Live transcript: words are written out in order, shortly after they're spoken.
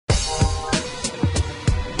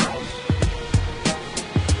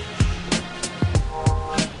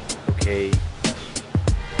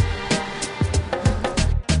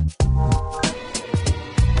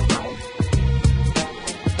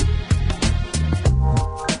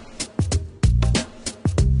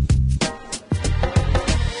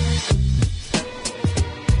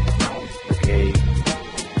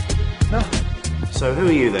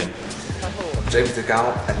you then? James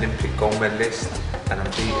Degale, Olympic gold medalist, and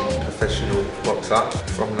I'm beating professional boxer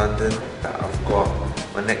from London. I've got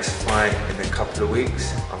my next fight in a couple of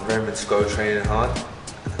weeks. I'm raring to go, training hard,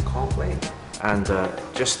 and I can't wait. And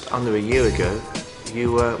just under a year ago,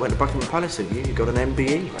 you went to Buckingham Palace, didn't you? You got an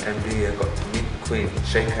MBE. MBE, I got to meet the Queen,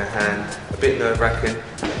 shake her hand. A bit nerve-wracking,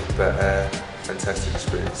 but fantastic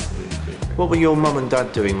experience. What were your mum and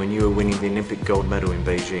dad doing when you were winning the Olympic gold medal in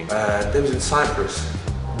Beijing? They was in Cyprus.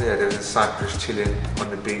 Yeah, they was in Cyprus chilling on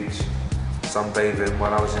the beach, sunbathing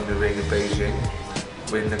while I was in the ring in Beijing,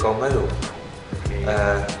 winning the gold medal.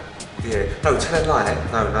 Yeah, no, tell a lie.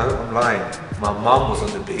 No, I'm lying. My mum was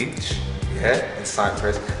on the beach, yeah, in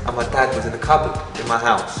Cyprus, and my dad was in the cupboard in my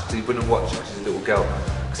house, so he wouldn't watch it, she's a little girl,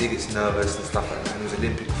 because he gets nervous and stuff like that. And it was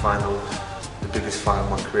Olympic final, the biggest fight of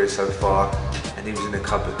my career so far, and he was in the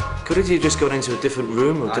cupboard. Could he have just gone into a different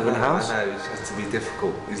room or a different house? I know, it has to be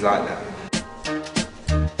difficult. He's like that.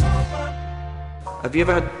 Have you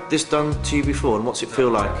ever had this done to you before, and what's it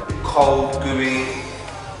feel like? Cold, gooey,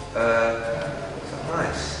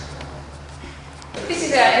 nice. This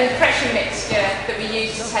is an impression mixture that we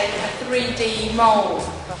use to take a 3D mould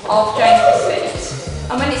of James's feet.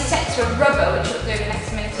 And when it's set to a rubber, which we'll do in the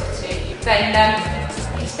next minute or two, then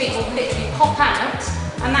his feet will literally pop out,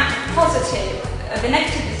 and that positive, the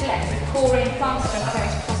negative is left, with pouring plaster and clear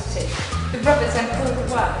is positive. The rubber's then pulled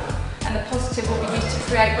away, and the positive will be used to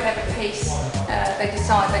create whatever piece they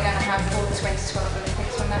decide they're going to have for the 2012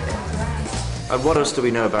 Olympics when that comes around. And what else do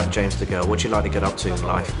we know about James Degale? What do you like to get up to in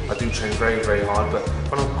life? I do train very, very hard, but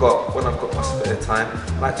when I've got my spare time,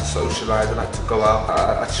 I like to socialise, I like to go out,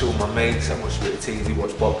 I chill with my mates, I watch a bit of TV,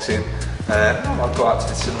 watch boxing. I'll go out to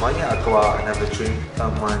the cinema, yeah, I'll go out and have a drink,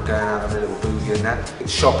 don't mind going out and a little boogie and that.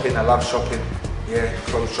 Shopping, I love shopping, yeah,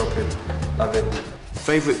 clothes shopping, love it.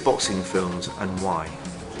 Favourite boxing films and why?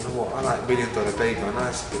 You know what, I like $1 Million Baby, I know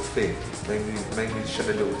that's a good thing. Made me shed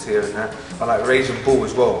a little tear in that. I like Raging Bull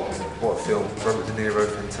as well. What a film. Robert De Niro,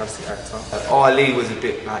 fantastic actor. Ali was a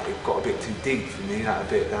bit like, it got a bit too deep for me, like a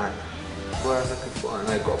bit like, where I was looking for, I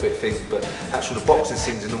know it got a bit things, but actually the boxing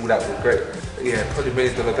scenes and all that were great. But yeah, probably $1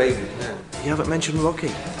 Million Baby, yeah. You haven't mentioned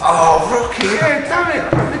Rocky. Oh, Rocky, yeah, damn it,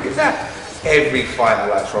 look at that. Every fighter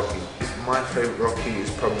likes Rocky. My favourite Rocky is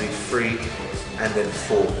probably 3 and then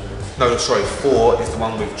 4. No, sorry, 4 is the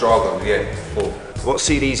one with Drago, yeah, 4. What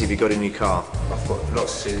CDs have you got in your car? I've got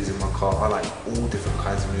lots of CDs in my car. I like all different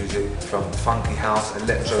kinds of music, from funky house,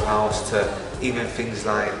 electro house, to even things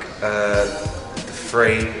like The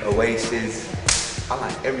Fray, Oasis. I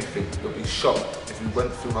like everything. You'll be shocked. If you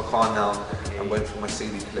went through my car now and went through my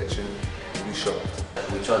CD collection, you'll be shocked.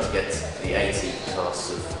 We tried to get the 80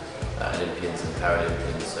 class of Olympians and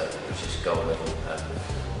Paralympians, which is gold medal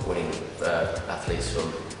winning athletes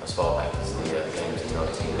from as far back as the Games in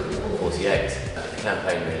 1948. The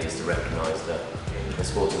campaign really is to recognise the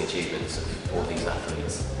sporting achievements of all these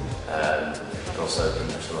athletes, and also the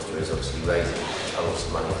National Lottery is obviously raising a lot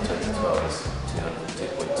of money for 2012. It's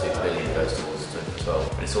 2.2 billion goes towards 2012,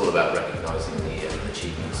 but it's all about recognising the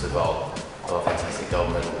achievements of our fantastic gold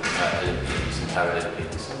medal Olympians and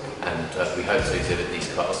Paralympians, and we hope to exhibit these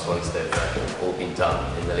casts once they've all been done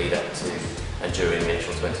in the lead up to and during the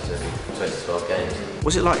actual 2012 Games.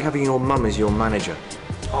 Was it like having your mum as your manager?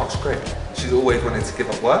 Oh, it's great. She's always wanted to give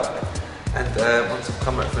up work, and once I've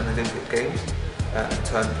come back from the Olympic Games and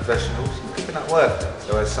turned professional, she's giving up work.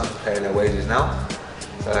 So her son's paying her wages now,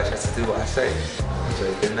 so she has to do what I say. So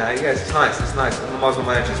yes, it's nice, it's nice. And my mum's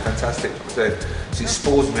manager is fantastic. So she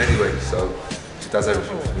spoils me anyway, so she does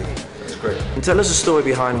everything for me. It's great. And tell us a story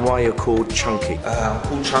behind why you're called Chunky. I'm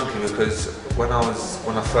called Chunky because when I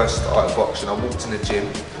first started boxing, I walked in the gym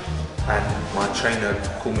and my trainer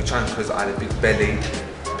called me Chunky because I had a big belly,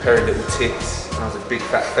 a pair of little tits, and I was a big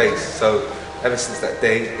fat face. So ever since that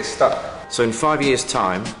day, it's stuck. So in 5 years'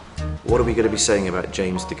 time, what are we going to be saying about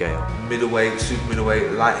James Degale? Middleweight, super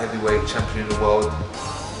middleweight, light heavyweight, champion of the world.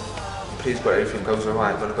 Please God, everything goes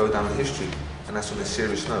alright, I'm going to go down in history. And that's on a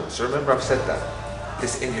serious note. So remember I've said that.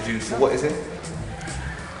 This interview for what is it?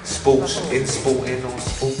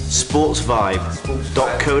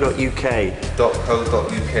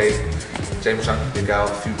 Sportsvibe.co.uk. James Degale,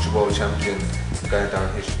 future world champion, going down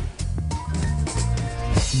in history.